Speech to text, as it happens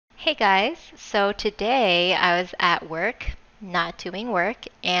Hey guys, so today I was at work, not doing work,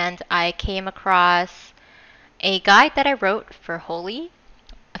 and I came across a guide that I wrote for Holy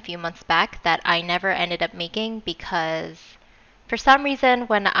a few months back that I never ended up making because for some reason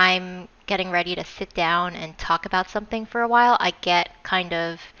when I'm getting ready to sit down and talk about something for a while, I get kind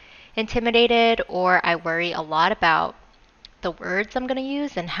of intimidated or I worry a lot about the words I'm going to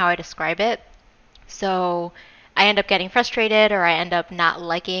use and how I describe it. So I end up getting frustrated or I end up not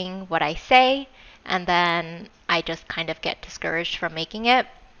liking what I say, and then I just kind of get discouraged from making it.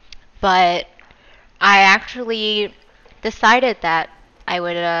 But I actually decided that I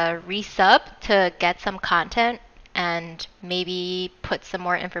would resub to get some content and maybe put some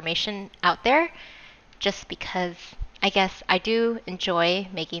more information out there just because I guess I do enjoy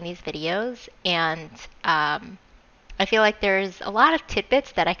making these videos and I feel like there's a lot of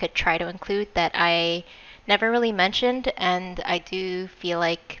tidbits that I could try to include that I never really mentioned, and I do feel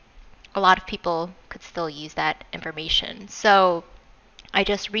like a lot of people could still use that information. So I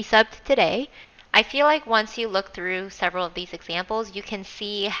just resubbed today. I feel like once you look through several of these examples, you can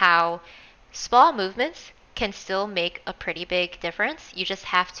see how small movements can still make a pretty big difference. You just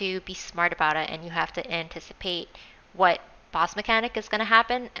have to be smart about it and you have to anticipate what boss mechanic is going to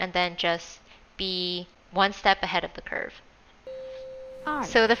happen and then just be one step ahead of the curve.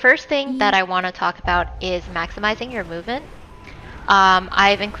 So the first thing that I want to talk about is maximizing your movement.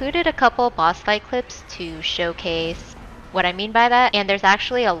 I've included a couple boss fight clips to showcase what I mean by that, and there's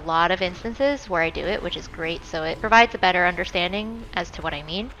actually a lot of instances where I do it, which is great, so it provides a better understanding as to what I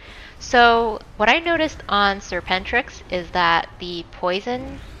mean. So what I noticed on Serpentrix is that the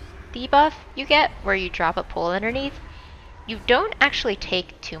poison debuff you get, where you drop a pole underneath, you don't actually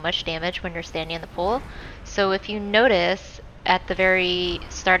take too much damage when you're standing in the pool. So if you notice at the very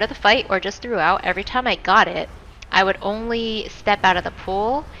start of the fight or just throughout, every time I got it, I would only step out of the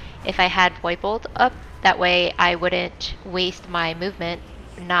pool if I had Void Bolt up. That way I wouldn't waste my movement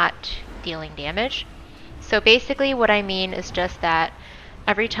not dealing damage. So basically what I mean is just that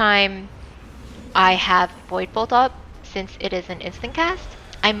every time I have Void Bolt up, since it is an instant cast,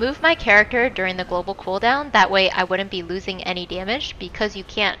 I move my character during the global cooldown. That way I wouldn't be losing any damage because you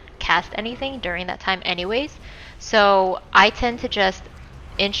can't cast anything during that time anyways. So I tend to just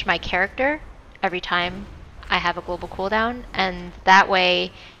inch my character every time I have a global cooldown, and that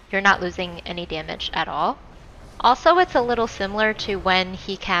way you're not losing any damage at all. Also, it's a little similar to when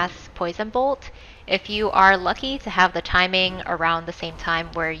he casts Poison Bolt. If you are lucky to have the timing around the same time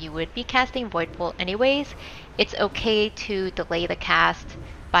where you would be casting Void Bolt anyways, it's okay to delay the cast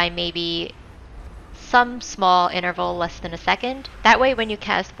by maybe some small interval less than a second. That way when you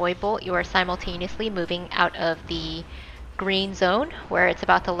cast Void Bolt, you are simultaneously moving out of the green zone where it's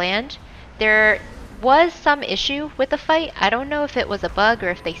about to land. There was some issue with the fight. I don't know if it was a bug or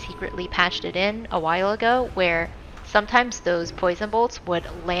if they secretly patched it in a while ago, where sometimes those poison bolts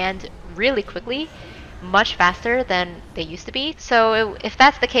would land really quickly, much faster than they used to be. So if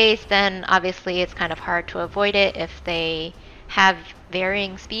that's the case, then obviously it's kind of hard to avoid it if they have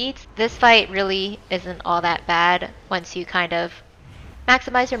varying speeds. This fight really isn't all that bad once you kind of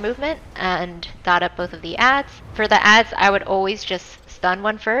maximize your movement and dot up both of the ads. For the ads, I would always just stun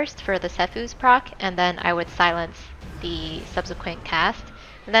one first for the Sefu's proc, and then I would silence the subsequent cast.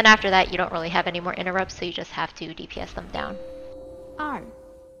 And then after that, you don't really have any more interrupts, so you just have to DPS them down.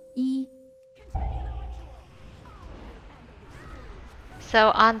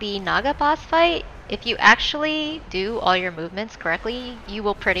 2、1。So on the Naga boss fight, if you actually do all your movements correctly, you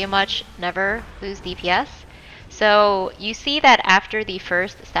will pretty much never lose DPS. So you see that after the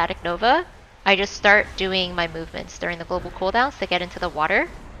first Static Nova, I just start doing my movements during the global cooldowns to get into the water.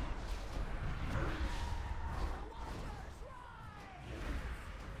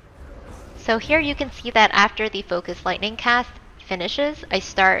 So here you can see that after the Focus Lightning cast finishes, I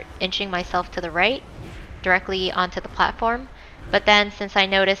start inching myself to the right, directly onto the platform. But then since I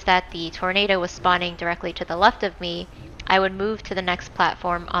noticed that the tornado was spawning directly to the left of me, I would move to the next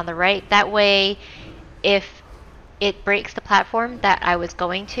platform on the right. That way, if it breaks the platform that I was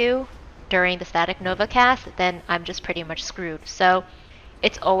going to during the Static Nova cast, then I'm just pretty much screwed. So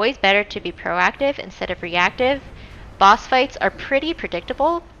it's always better to be proactive instead of reactive. Boss fights are pretty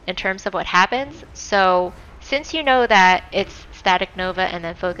predictable in terms of what happens. So since you know that it's Static Nova and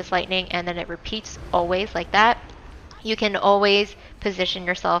then Focus Lightning and then it repeats always like that, you can always position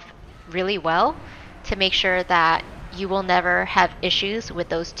yourself really well to make sure that you will never have issues with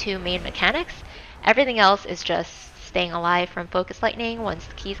those two main mechanics. Everything else is just staying alive from Focus Lightning. Once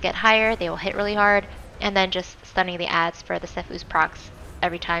the keys get higher, they will hit really hard, and then just stunning the ads for the Sefu's procs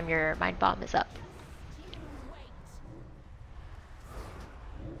every time your Mind Bomb is up.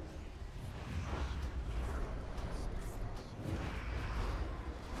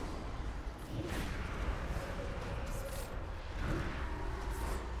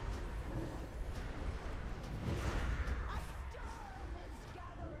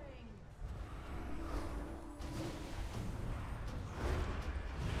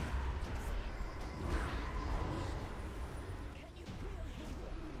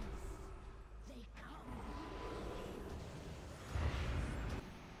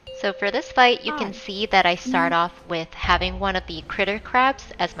 So for this fight, you can 二 see that I start 一 off with having one of the critter crabs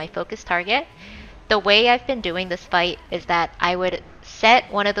as my focus target. The way I've been doing this fight is that I would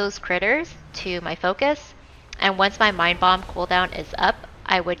set one of those critters to my focus, and once my mind bomb cooldown is up,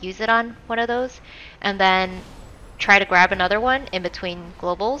 I would use it on one of those, and then try to grab another one in between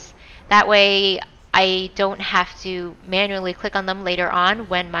globals. That way, I don't have to manually click on them later on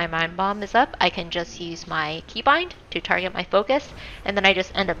when my mind bomb is up. I can just use my keybind to target my focus, and then I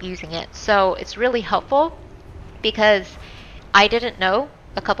just end up using it. So it's really helpful because I didn't know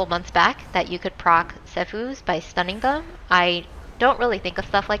a couple months back that you could proc Sefus by stunning them. I don't really think of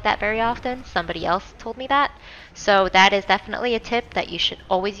stuff like that very often. Somebody else told me that. So that is definitely a tip that you should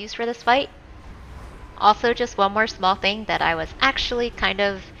always use for this fight. Also, just one more small thing that I was actually kind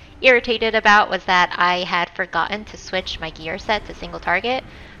of irritated about was that I had forgotten to switch my gear set to single target.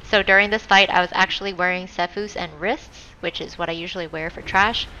 So during this fight, I was actually wearing Sefus and wrists, which is what I usually wear for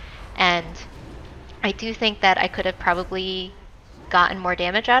trash. And I do think that I could have probably gotten more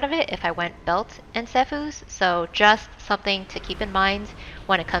damage out of it if I went belt and Sefus. So just something to keep in mind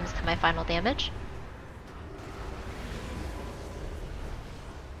when it comes to my final damage.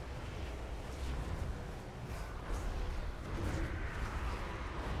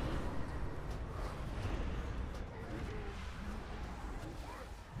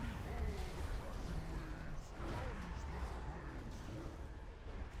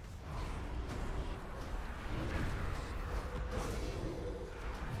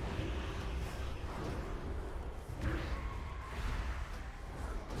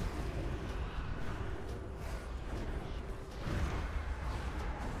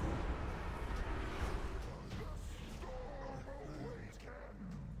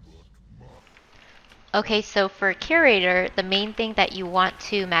 Okay, so for Curator, the main thing that you want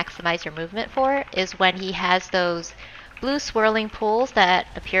to maximize your movement for is when he has those blue swirling pools that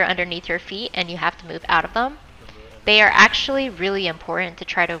appear underneath your feet and you have to move out of them. They are actually really important to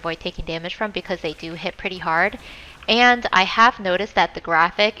try to avoid taking damage from because they do hit pretty hard. And I have noticed that the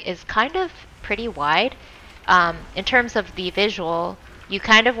graphic is kind of pretty wide. In terms of the visual, you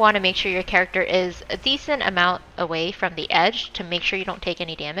kind of want to make sure your character is a decent amount away from the edge to make sure you don't take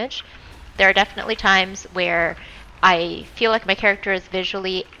any damage. There are definitely times where I feel like my character is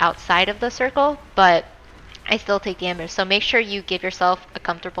visually outside of the circle, but I still take damage. So make sure you give yourself a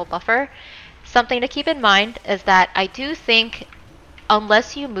comfortable buffer. Something to keep in mind is that I do think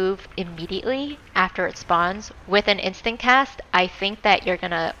unless you move immediately after it spawns with an instant cast, I think that you're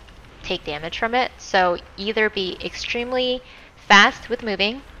gonna take damage from it. So either be extremely fast with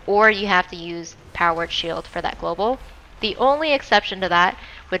moving or you have to use Power Word Shield for that global. The only exception to that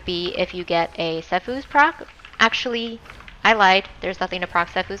would be if you get a Sefus proc. Actually, I lied. There's nothing to proc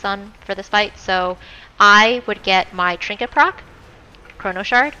Sefus on for this fight, so I would get my Trinket proc, Chrono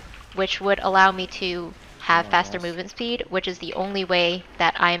Shard, which would allow me to have faster movement speed, which is the only way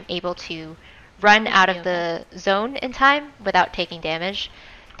that I'm able to run out of the zone in time without taking damage.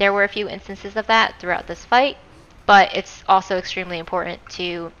 There were a few instances of that throughout this fight, but it's also extremely important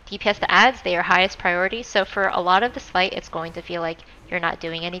to DPS the ads. They are highest priority, so for a lot of this fight, it's going to feel like you're not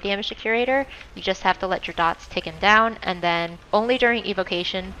doing any damage to Curator. You just have to let your dots tick him down, and then only during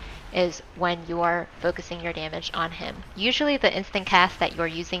evocation is when you are focusing your damage on him. Usually the instant cast that you're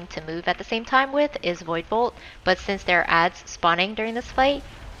using to move at the same time with is Void Bolt, but since there are ads spawning during this fight,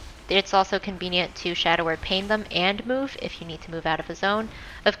 it's also convenient to Shadow Word Pain them and move if you need to move out of a zone.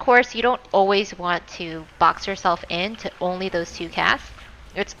 Of course, you don't always want to box yourself in to only those two casts.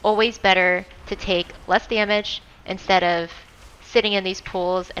 It's always better to take less damage instead of sitting in these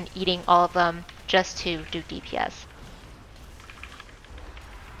pools and eating all of them just to do DPS.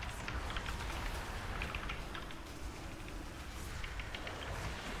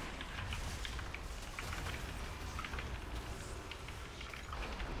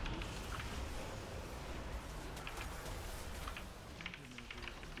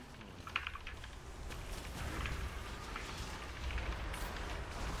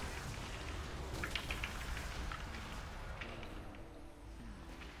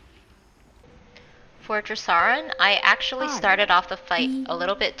 For Dressaron, I actually started off the fight a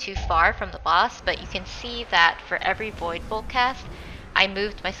little bit too far from the boss, but you can see that for every Void Bolt cast, I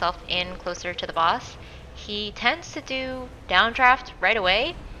moved myself in closer to the boss. He tends to do downdraft right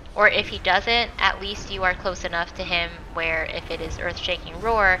away, or if he doesn't, at least you are close enough to him where if it is Earth-Shaking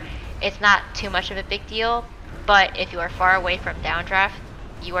Roar, it's not too much of a big deal, but if you are far away from downdraft,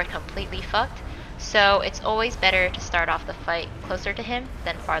 you are completely fucked. So it's always better to start off the fight closer to him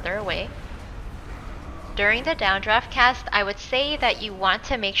than farther away. During the downdraft cast, I would say that you want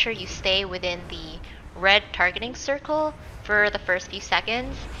to make sure you stay within the red targeting circle for the first few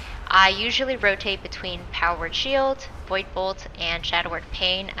seconds. I usually rotate between Power Word Shield, Void Bolt, and Shadow Word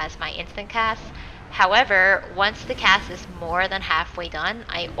Pain as my instant casts. However, once the cast is more than halfway done,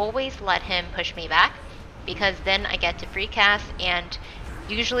 I always let him push me back because then I get to free cast, and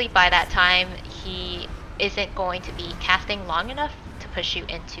usually by that time he isn't going to be casting long enough to push you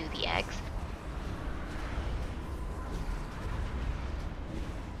into the eggs.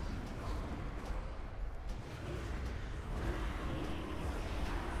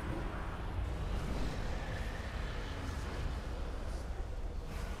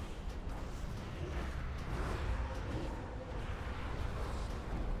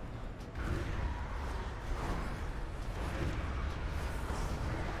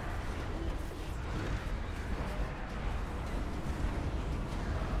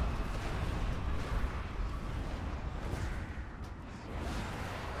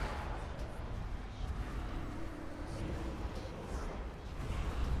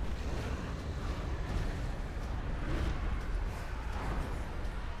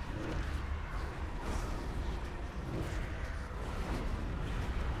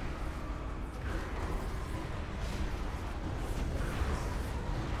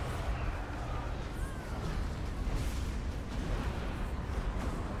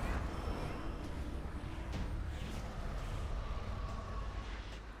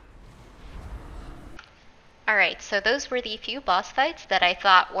 Alright, so those were the few boss fights that I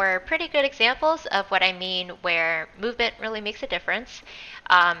thought were pretty good examples of what I mean where movement really makes a difference.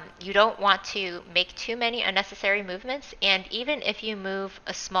 You don't want to make too many unnecessary movements, and even if you move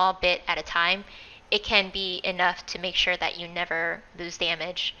a small bit at a time, it can be enough to make sure that you never lose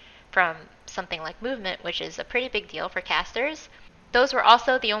damage from something like movement, which is a pretty big deal for casters. Those were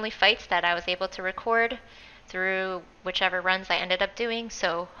also the only fights that I was able to record through whichever runs I ended up doing,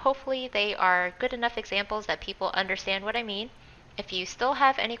 so hopefully they are good enough examples that people understand what I mean. If you still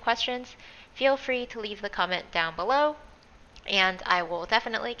have any questions, feel free to leave the comment down below, and I will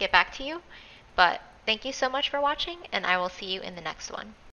definitely get back to you. But thank you so much for watching, and I will see you in the next one.